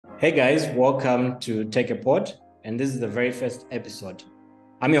Hey guys, welcome to Take a Pod, and this is the very first episode.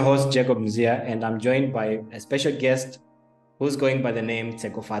 I'm your host, Jacob Mzia, and I'm joined by a special guest who's going by the name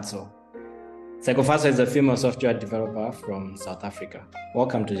Tshegofatso. Tshegofatso is a female software developer from South Africa.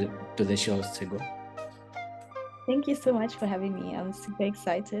 Welcome to the show, Tsego. Thank you so much for having me. I'm super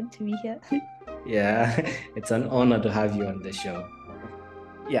excited to be here. Yeah, it's an honor to have you on the show.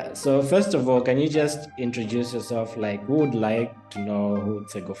 Yeah, so first of all, can you just introduce yourself? Like, who would like to know who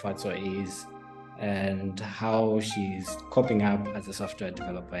Tshegofatso is and how she's coping up as a software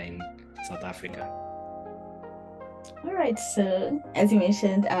developer in South Africa? All right, so as you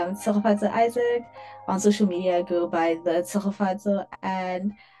mentioned, Tshegofatso Isaac. On social media, I go by the Tshegofatso,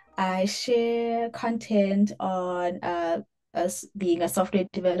 and I share content on us being a software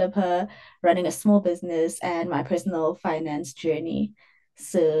developer, running a small business, and my personal finance journey.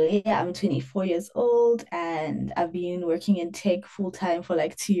 So yeah, I'm 24 years old, and I've been working in tech full time for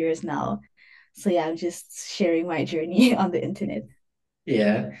like 2 years now. So yeah, I'm just sharing my journey on the internet.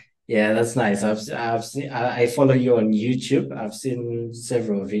 Yeah, yeah, that's nice. I've seen I follow you on YouTube. I've seen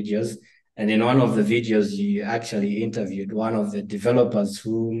several videos, and in one of the videos, you actually interviewed one of the developers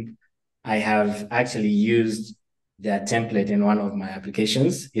whom I have actually used their template in one of my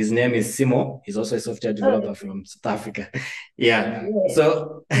applications. His name is Simo. He's also a software developer Oh, from South Africa. Yeah. yes.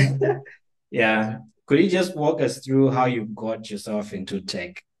 So, yeah, could you just walk us through how you got yourself into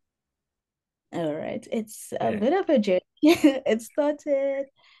tech? All right. It's a Yeah. bit of a journey. It started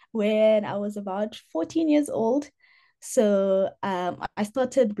when I was about 14 years old. So I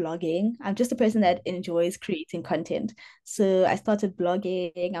started blogging. I'm just a person that enjoys creating content. So I started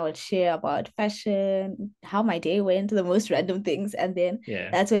blogging. I would share about fashion, how my day went, the most random things. And then Yeah.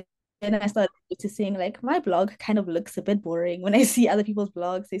 that's when I started noticing like my blog kind of looks a bit boring when I see other people's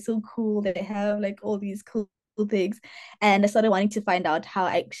blogs. They're so cool. They have like all these cool things. And I started wanting to find out how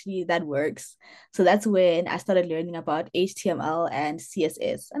actually that works. So that's when I started learning about HTML and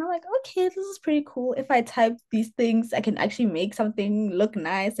CSS. And I'm like, okay, this is pretty cool. If I type these things, I can actually make something look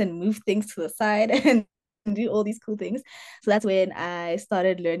nice and move things to the side and do all these cool things. So that's when I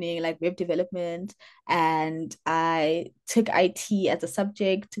started learning like web development, and I took IT as a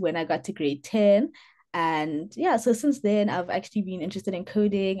subject when I got to grade 10. And yeah, so since then I've actually been interested in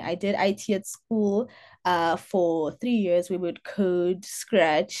coding. I did IT at school for 3 years. We would code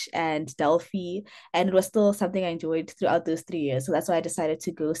Scratch and Delphi, and it was still something I enjoyed throughout those 3 years. So that's why I decided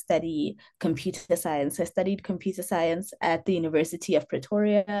to go study computer science. I studied computer science at the University of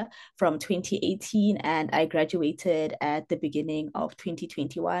Pretoria from 2018, and I graduated at the beginning of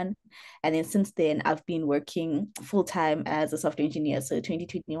 2021. And then since then, I've been working full time as a software engineer. So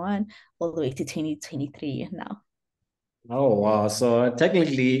 2021 all the way to 2023 now. Oh, wow. So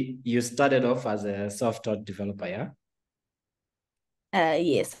technically, you started off as a software developer, yeah?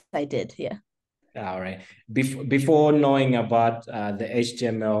 Yes, I did. Yeah. All right. Before knowing about the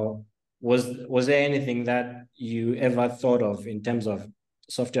HTML, was there anything that you ever thought of in terms of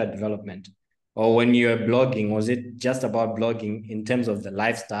software development? Or when you were blogging, was it just about blogging in terms of the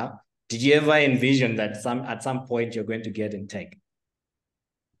lifestyle? Did you ever envision that at some point you're going to get in tech?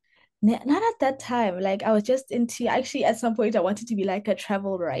 Not at that time. Like I was just into actually at some point I wanted to be like a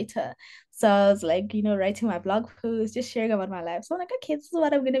travel writer. So I was like, writing my blog posts, just sharing about my life. So I'm like, okay, this is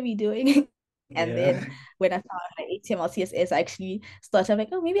what I'm gonna be doing. And then Yeah. when I found like HTML, CSS, I actually started, I'm like,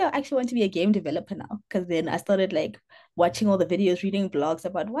 oh, maybe I actually want to be a game developer now. Because then I started like watching all the videos, reading blogs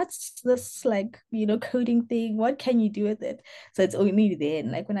about what's this like, coding thing, what can you do with it? So it's only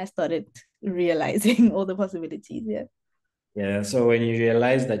then, like when I started realizing all the possibilities. Yeah. Yeah. So when you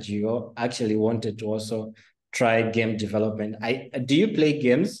realize that you actually wanted to also try game development, I do you play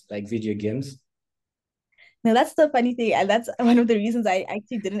games like video games? Now that's the funny thing, and that's one of the reasons I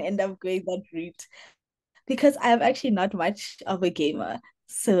actually didn't end up going that route because I'm actually not much of a gamer.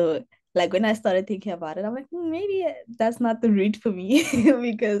 So like when I started thinking about it, I'm like, maybe that's not the route for me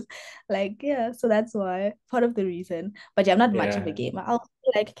because like yeah, so that's why part of the reason. But yeah, I'm not much of a Yeah. gamer. I'll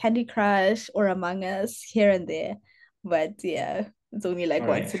play like Candy Crush or Among Us here and there, but yeah, it's only All like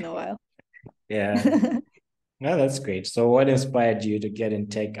once right. in a while. Yeah. No, that's great. So what inspired you to get in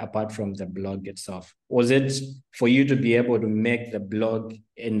tech apart from the blog itself? Was it for you to be able to make the blog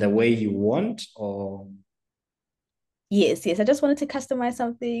in the way you want or Yes, yes. I just wanted to customize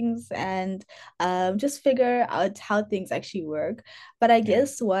some things and just figure out how things actually work. But I yeah.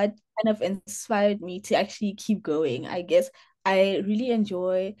 guess what kind of inspired me to actually keep going, I guess I really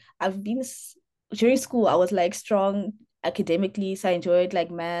enjoy, I've been during school, I was like strong. academically. So I enjoyed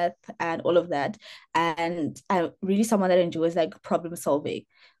like math and all of that. And I'm really someone that enjoys like problem solving.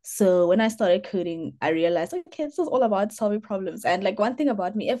 So when I started coding, I realized, okay, this is all about solving problems. And like one thing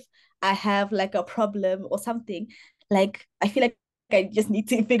about me, if I have like a problem or something, like I feel like I just need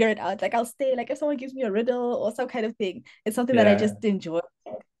to figure it out. Like I'll stay, like if someone gives me a riddle or some kind of thing, it's something that I Yeah. just enjoy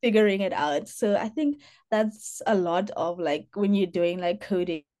figuring it out. So I think that's a lot of like when you're doing like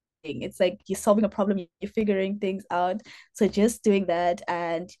coding, it's like you're solving a problem, you're figuring things out. So just doing that.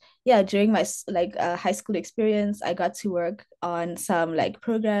 And yeah, during my like high school experience, I got to work on some like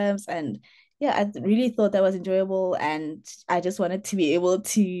programs. And yeah, I really thought that was enjoyable, and I just wanted to be able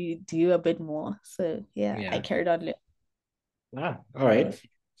to do a bit more. So yeah, I Yeah. carried on. All right.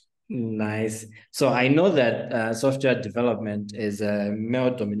 Nice. So I know that software development is a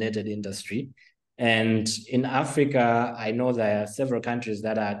male-dominated industry. And in Africa, I know there are several countries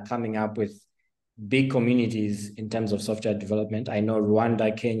that are coming up with big communities in terms of software development. I know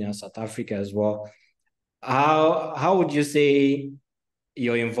Rwanda, Kenya, South Africa as well. How would you say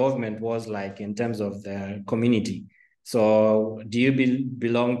your involvement was like in terms of the community? So do you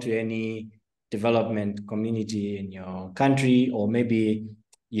belong to any development community in your country, or maybe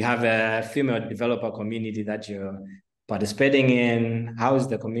you have a female developer community that you're participating in? How is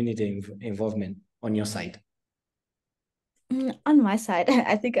the community involvement on your side? On my side,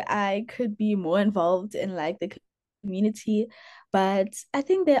 I think I could be more involved in like the community, but I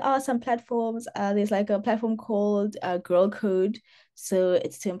think there are some platforms. There's like a platform called Girl Code, so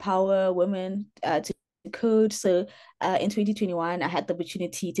it's to empower women to code. So in 2021, I had the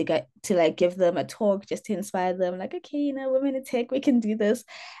opportunity to get to like give them a talk just to inspire them, like, okay, women in tech, we can do this.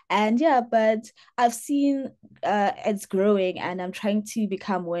 And yeah, but I've seen it's growing, and I'm trying to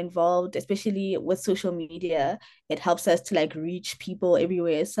become more involved, especially with social media. It helps us to like reach people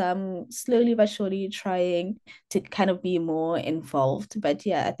everywhere. So I'm slowly but surely trying to kind of be more involved. But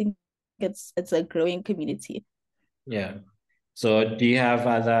yeah, I think it's a growing community. Yeah. So do you have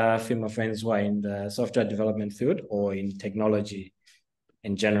other female friends who are in the software development field or in technology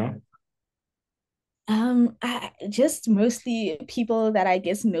in general? Just mostly people that I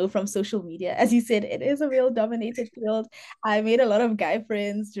guess know from social media. As you said, it is a real dominated field. I made a lot of guy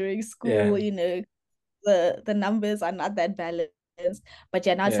friends during Yeah. school, the numbers are not that balanced. But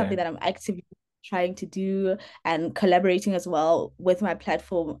yeah, now it's something Yeah. that I'm actively trying to do, and collaborating as well with my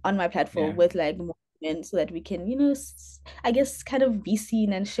platform on my Yeah. platform with like more women, so that we can, I guess kind of be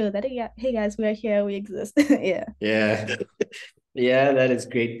seen and show that, hey guys, we're here, we exist. Yeah. Yeah. Yeah, that is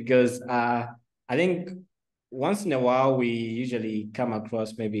great because I think once in a while we usually come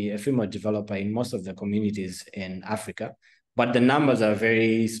across maybe a female developer in most of the communities in Africa, but the numbers are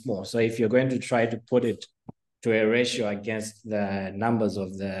very small. So if you're going to try to put it to a ratio against the numbers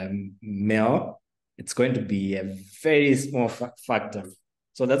of the male, it's going to be a very small factor.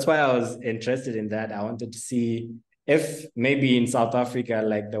 So that's why I was interested in that. I wanted to see if maybe in South Africa,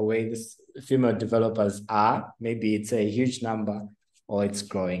 like the way this female developers are, maybe it's a huge number or it's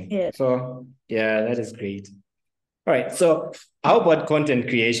growing. Yeah. So yeah, that is great. All right. So how about content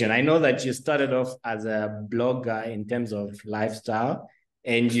creation? I know that you started off as a blogger in terms of lifestyle,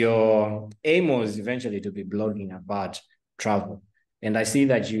 and your aim was eventually to be blogging about travel. And I see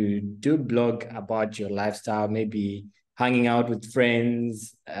that you do blog about your lifestyle, maybe hanging out with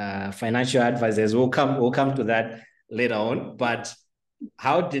friends, financial advisors. We'll come to that later on. But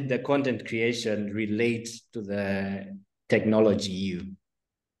how did the content creation relate to the technology you?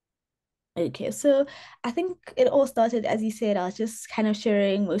 Okay, so I think it all started, as you said, I was just kind of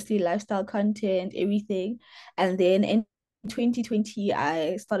sharing mostly lifestyle content, everything. And then in 2020,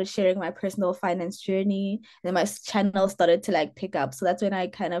 I started sharing my personal finance journey. And then my channel started to like pick up. So that's when I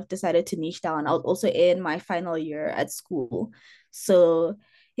kind of decided to niche down. I was also in my final year at school. So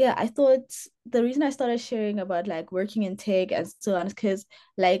yeah, I thought the reason I started sharing about like working in tech and so on is because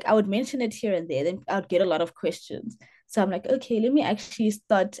like I would mention it here and there, then I'd get a lot of questions. So I'm like, okay, let me actually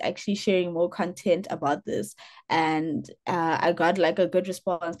start actually sharing more content about this. And I got like a good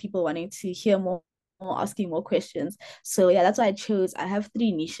response, people wanting to hear more, asking more questions. So yeah, that's why I chose. I have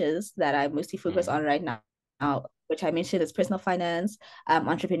three niches that I mostly focus on right now, which I mentioned is personal finance,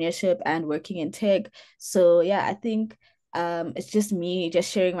 entrepreneurship, and working in tech. So yeah, I think it's just me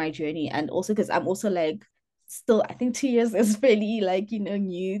just sharing my journey, and also because I'm also like still, I think 2 years is fairly like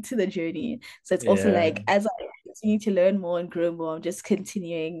new to the journey. So it's also Yeah. like as I continue to learn more and grow more, I'm just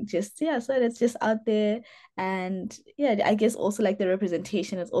continuing, just yeah, so it's just out there. And yeah, I guess also like the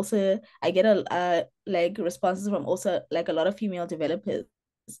representation is also, I get a like responses from also like a lot of female developers.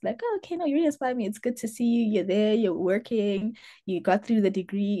 It's like, oh, okay, no, you really inspire me. It's good to see you. You're there, you're working, you got through the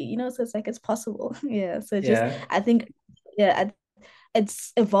degree, so it's like it's possible. Yeah. So just Yeah. I think yeah,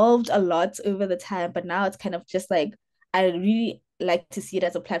 it's evolved a lot over the time, but now it's kind of just like I really like to see it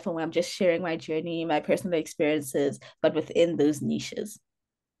as a platform where I'm just sharing my journey, my personal experiences, but within those niches.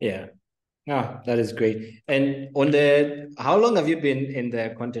 Yeah. Ah, that is great. And on the, how long have you been in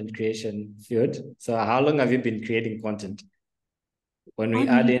the content creation field? So how long have you been creating content? When we On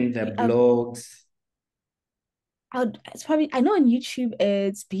add in the YouTube, blogs. it's probably I know on YouTube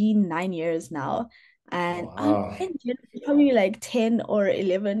it's been 9 years now, Oh, and wow. in general, it's probably like 10 or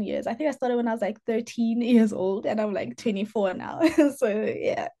 11 years. I think I started when I was like 13 years old, and I'm like 24 now. So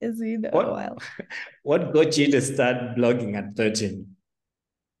yeah, it's been a What while. what got you to start blogging at 13?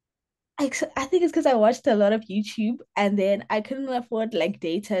 I think it's because I watched a lot of YouTube and then I couldn't afford like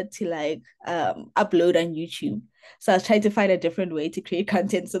data to like upload on YouTube. So I was trying to find a different way to create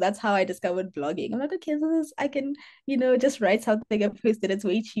content. So that's how I discovered blogging. I'm like, okay, so this I can, just write something and post it. It's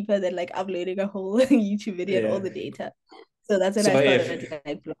way cheaper than like uploading a whole YouTube video and all Yeah. the data. So that's when So I if started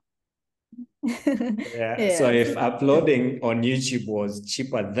like blogging. yeah, so Yeah. if So uploading on YouTube was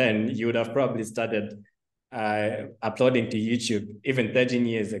cheaper then, you would have probably started uploading to YouTube even 13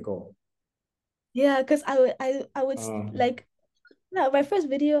 years ago. yeah, because I would Um, like no, my first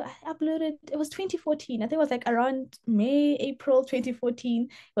video I uploaded, it was 2014. I think it was like around May, April 2014.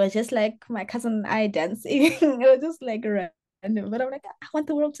 It was just like my cousin and I dancing. It was just like random. But I'm like, I want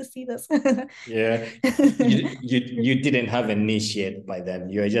the world to see this. yeah, you didn't have a niche yet by then.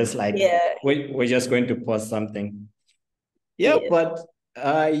 You were just like, Yeah, we're just going to post something. Yeah, yes, but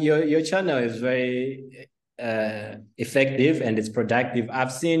your channel is very effective and it's productive.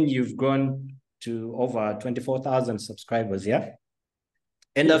 I've seen you've grown to over 24,000 subscribers, yeah?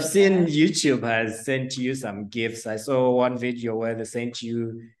 And I've yes, seen YouTube has sent you some gifts. I saw one video where they sent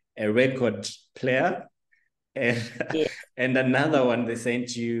you a record player, and yes, and another one they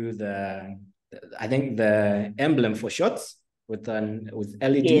sent you the, I think the emblem for shots with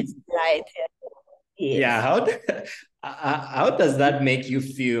LED. yes, right. Yeah, Yes. how does that make you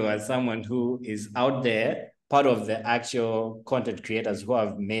feel as someone who is out there, part of the actual content creators who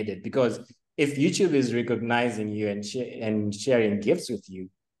have made it? Because if YouTube is recognizing you and sharing gifts with you,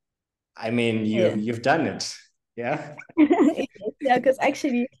 I mean, Yeah. you've done it. Yeah. Yeah, because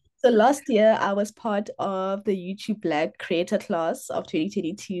actually, so last year I was part of the YouTube Black Creator Class of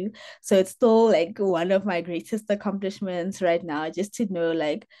 2022. So it's still like one of my greatest accomplishments right now, just to know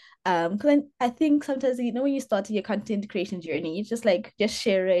like because I think sometimes when you start your content creation journey, you're just like just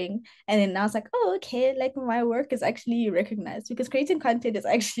sharing, and then now it's like, oh, okay, like my work is actually recognized because creating content is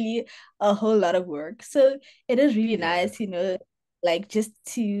actually a whole lot of work. So it is really Yeah. nice, like just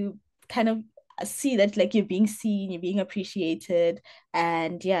to kind of see that like you're being seen, you're being appreciated.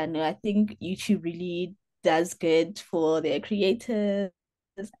 And yeah, no, I think YouTube really does good for their creators.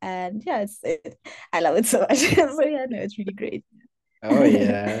 And yeah, I love it so much. So yeah, no, it's really great. Oh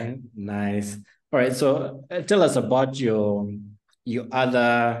yeah, nice. All right, so tell us about your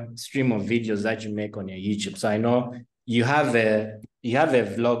other stream of videos that you make on your YouTube. So I know you have a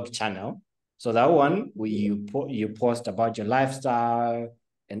vlog channel. So that one where you post about your lifestyle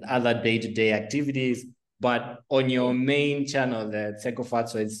and other day-to-day activities. But on your Yes. main channel, the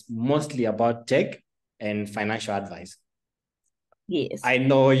Tshegofatso, it's mostly about tech and financial advice. Yes. I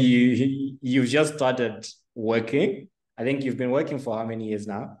know you just started working. I think you've been working for how many years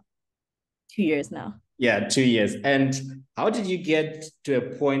now? 2 years now. Yeah, 2 years. And how did you get to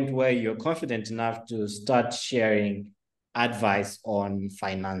a point where you're confident enough to start sharing advice on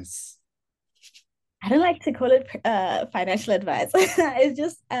finance? I don't like to call it financial advice. It's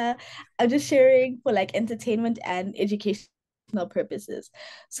just I'm just sharing for like entertainment and educational purposes.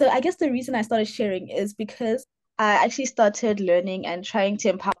 So I guess the reason I started sharing is because I actually started learning and trying to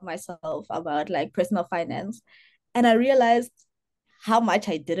empower myself about like personal finance. And I realized how much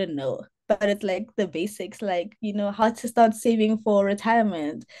I didn't know. But it's like the basics, like, how to start saving for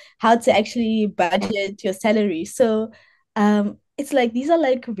retirement, how to actually budget your salary. So it's like these are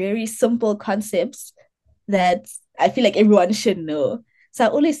like very simple concepts that I feel like everyone should know. So I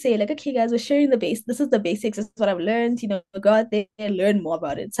always say, like, okay, guys, we're sharing the base. This is the basics. This is what I've learned. Go out there and learn more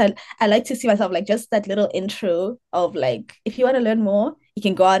about it. So I like to see myself like just that little intro of like, if you want to learn more, you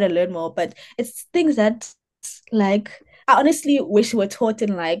can go out and learn more. But it's things that like I honestly wish we were taught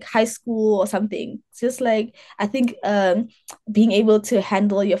in like high school or something. It's just like I think being able to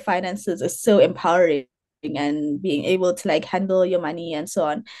handle your finances is so empowering and being able to like handle your money and so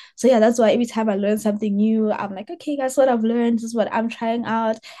on. So yeah, that's why every time I learn something new, I'm like, okay, that's what I've learned. This is what I'm trying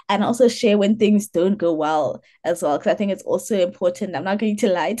out, and also share when things don't go well as well. Because I think it's also important. I'm not going to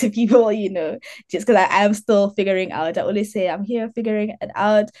lie to people, just because I am still figuring out. I always say I'm here figuring it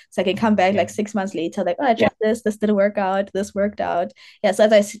out, so I can come back Yeah. like 6 months later, like, oh, I tried this. This didn't work out. This worked out. Yeah. So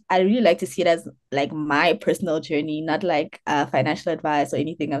I really like to see it as like my personal journey, not like financial advice or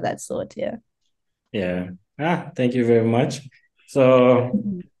anything of that sort. Yeah. Yeah. Thank you very much.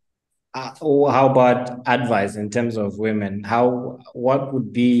 So, how about advice in terms of women? What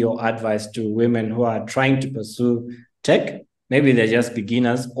would be your advice to women who are trying to pursue tech? Maybe they're just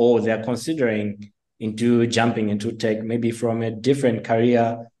beginners or they're considering into jumping into tech, maybe from a different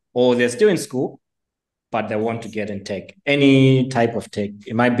career, or they're still in school, but they want to Yes. get in tech, any type of tech.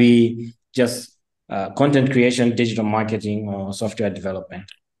 It might be just content creation, digital marketing, or software development.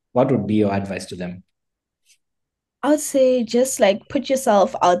 What would be your advice to them? I would say just like put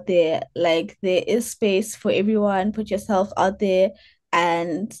yourself out there. Like there is space for everyone. Put yourself out there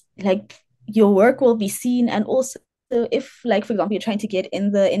and like your work will be seen. And also if like for example you're trying to get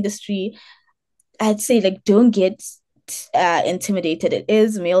in the industry, I'd say like don't get intimidated. It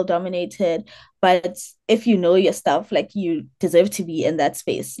is male dominated, but if you know your stuff, like you deserve to be in that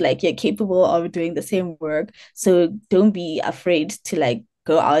space. Like you're capable of doing the same work, so don't be afraid to like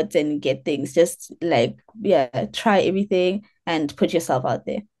go out and get things. Just like yeah, try everything and put yourself out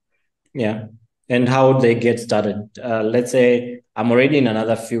there. Yeah. And how they get started. Let's say I'm already in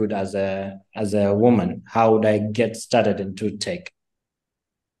another field as a woman. How would I get started into tech?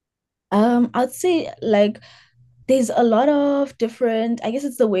 I'd say like there's a lot of different, I guess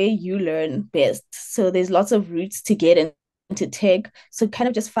it's the way you learn best. So there's lots of routes to get into tech. So kind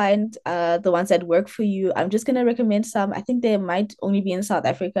of just find the ones that work for you. I'm just gonna recommend some. I think they might only be in South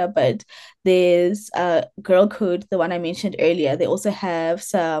Africa, but there's Girl Code, the one I mentioned earlier. They also have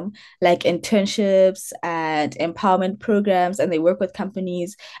some like internships and empowerment programs, and they work with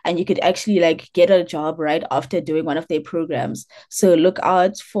companies, and you could actually like get a job right after doing one of their programs. So look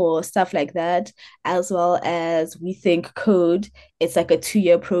out for stuff like that, as well as We Think Code. It's like a 2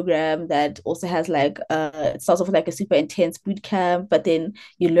 year program that also has like it starts off with like a super intense boot camp, but then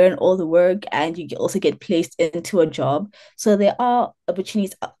you learn all the work and you also get placed into a job. So there are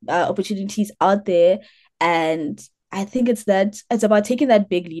opportunities out there, and I think it's about taking that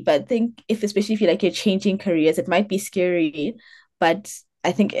big leap. I think if especially if you're changing careers, it might be scary, but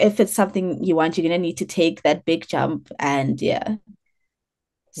I think if it's something you want, you're gonna need to take that big jump. And yeah,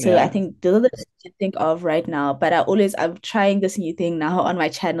 so I Yeah. think those are the things to think of right now. But I'm trying this new thing now on my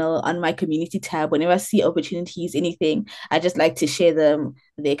channel, on my community tab. Whenever I see opportunities, anything, I just like to share them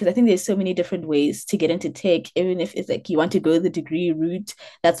there because I think there's so many different ways to get into tech. Even if it's like you want to go the degree route,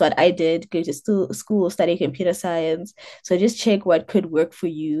 that's what I did. Go to school, study computer science. So just check what could work for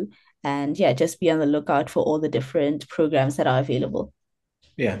you, and yeah, just be on the lookout for all the different programs that are available.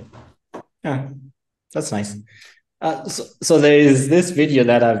 Yeah. Yeah. That's nice. So there is this video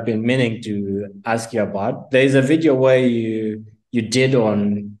that I've been meaning to ask you about. There is a video where you did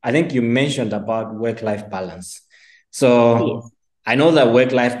on, I think you mentioned about work-life balance. So Yes. I know that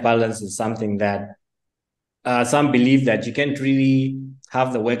work-life balance is something that some believe that you can't really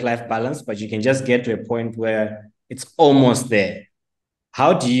have the work-life balance, but you can just get to a point where it's almost there.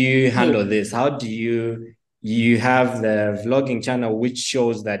 How do you Yes. handle this? How do you have the vlogging channel which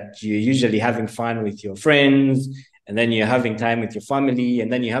shows that you're usually having fun with your friends and then you're having time with your family,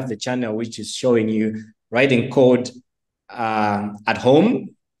 and then you have the channel which is showing you writing code at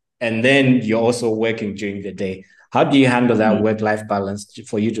home, and then you're also working during the day. How do you handle that work-life balance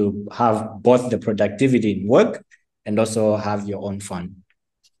for you to have both the productivity in work and also have your own fun?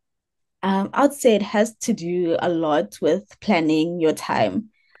 I'd say it has to do a lot with planning your time.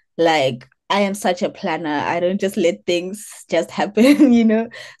 Like, I am such a planner. I don't just let things just happen,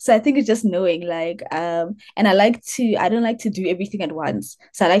 So I think it's just knowing, like, and I don't like to do everything at once.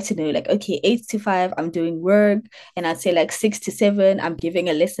 So I like to know, like, okay, 8 to 5, I'm doing work, and I'd say like 6 to 7, I'm giving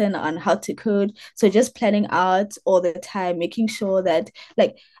a lesson on how to code. So just planning out all the time, making sure that,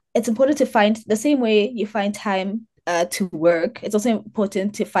 like, it's important to find the same way you find time to work. It's also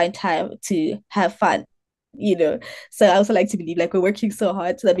important to find time to have fun, you know. So I also like to believe like we're working so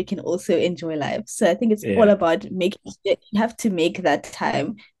hard so that we can also enjoy life. So I think it's all Yeah, about making you have to make that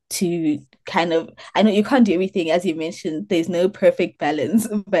time to kind of, I know you can't do everything as you mentioned, there's no perfect balance,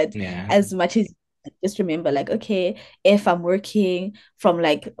 but yeah, as much as just remember like okay, if I'm working from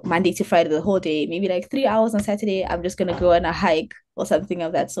like Monday to Friday the whole day, maybe like 3 hours on Saturday, I'm just gonna go on a hike or something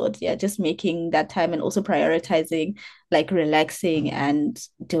of that sort. Yeah, just making that time and also prioritizing like relaxing and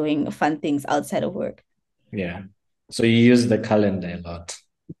doing fun things outside of work. Yeah. So you use the calendar a lot.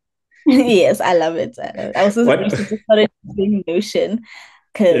 Yes, I love it. I also What? recently started using Notion,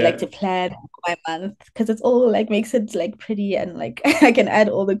 like Yeah. to plan my month because it's all like makes it like pretty and like I can add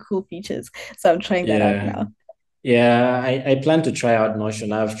all the cool features. So I'm trying that out Yeah. now. Yeah. I plan to try out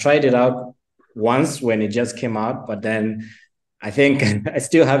Notion. I've tried it out once when it just came out, but then I think I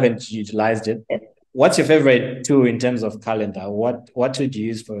still haven't utilized it. What's your favorite tool in terms of calendar? What would you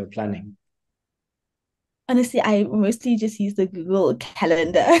use for your planning? Honestly, I mostly just use the Google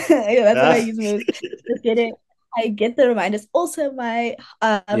Calendar. That's what I Ah, use most. Just get it. I get the reminders. Also, I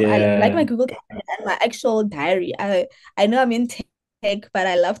like my yeah. Google Calendar and my actual diary. I know I'm in tech, but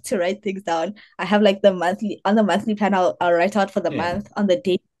I love to write things down. I have like the monthly plan. I'll write out for the Yeah. month. On the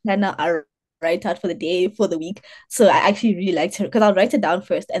day planner, I'll write out for the day for the week. So I actually really like to because I'll write it down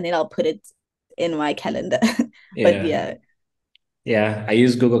first and then I'll put it in my calendar. But Yeah. yeah, Yeah, I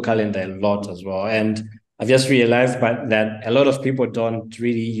use Google Calendar a lot as well. And I've just realized that a lot of people don't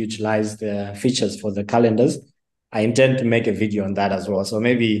really utilize the features for the calendars. I intend to make a video on that as well. So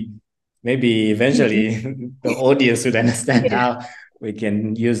maybe eventually the audience would understand yeah. how we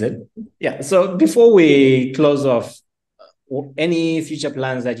can use it. Yeah. So before we close off, any future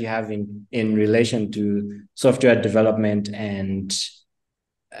plans that you have in relation to software development and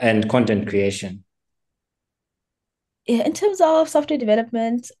content creation? Yeah, in terms of software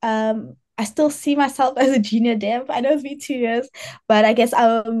development, I still see myself as a junior dev. I know it's been 2 years, but I guess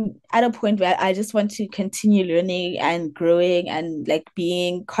I'm at a point where I just want to continue learning and growing and like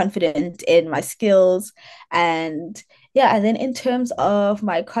being confident in my skills. And yeah, and then in terms of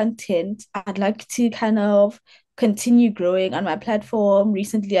my content, I'd like to kind of continue growing on my platform.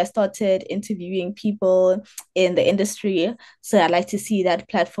 Recently, I started interviewing people in the industry. So I'd like to see that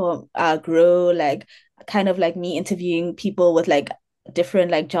platform grow, like kind of like me interviewing people with like different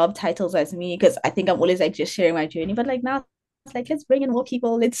like job titles as me because I think I'm always like just sharing my journey. But like now it's like let's bring in more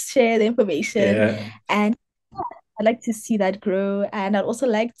people, let's share the information. Yeah. And I'd like to see that grow. And I'd also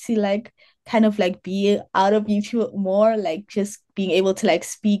like to like kind of like be out of YouTube more, like just being able to like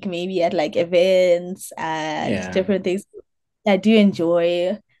speak maybe at like events and Yeah. different things. I do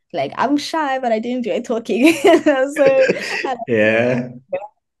enjoy like I'm shy, but I do enjoy talking. So I Yeah.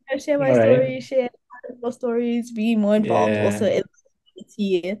 share my All right. story, share more stories, be more involved also Yeah. in the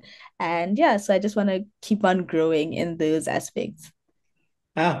community. And yeah, so I just want to keep on growing in those aspects.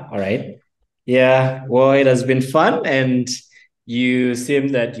 All right. Yeah. Well, it has been fun, and you seem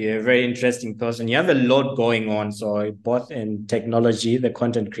that you're a very interesting person. You have a lot going on, so both in technology, the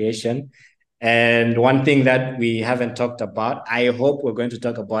content creation, and one thing that we haven't talked about, I hope we're going to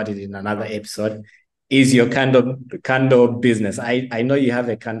talk about it in another episode, is your candle business. I know you have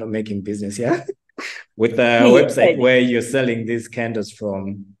a candle making business, yeah, with a Yes, I website do. where you're selling these candles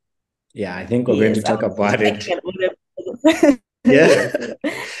from. Yeah, I think we're going to Yes, talk I'm about it. making an order. Yeah.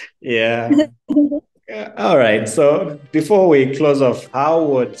 Yes. Yeah. All right. So before we close off, how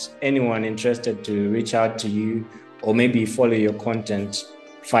would anyone interested to reach out to you or maybe follow your content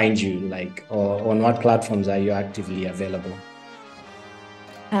find you? Like, or on what platforms are you actively available?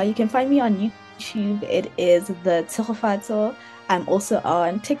 You can find me on YouTube. It is the Tshegofatso. I'm also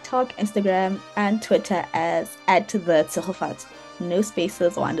on TikTok, Instagram, and Twitter as @the Tshegofatso. No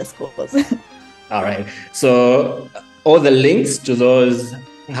spaces or underscores. All right. So all the links to those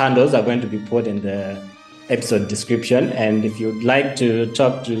handles are going to be put in the episode description. And if you'd like to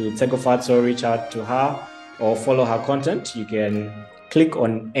talk to Tshegofatso, reach out to her or follow her content, you can click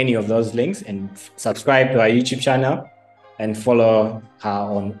on any of those links and subscribe to our YouTube channel and follow her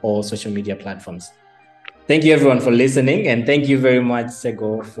on all social media platforms. Thank you everyone for listening, and thank you very much,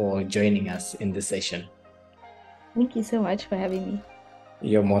 Sego, for joining us in this session. Thank you so much for having me.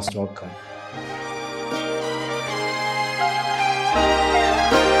 You're most welcome.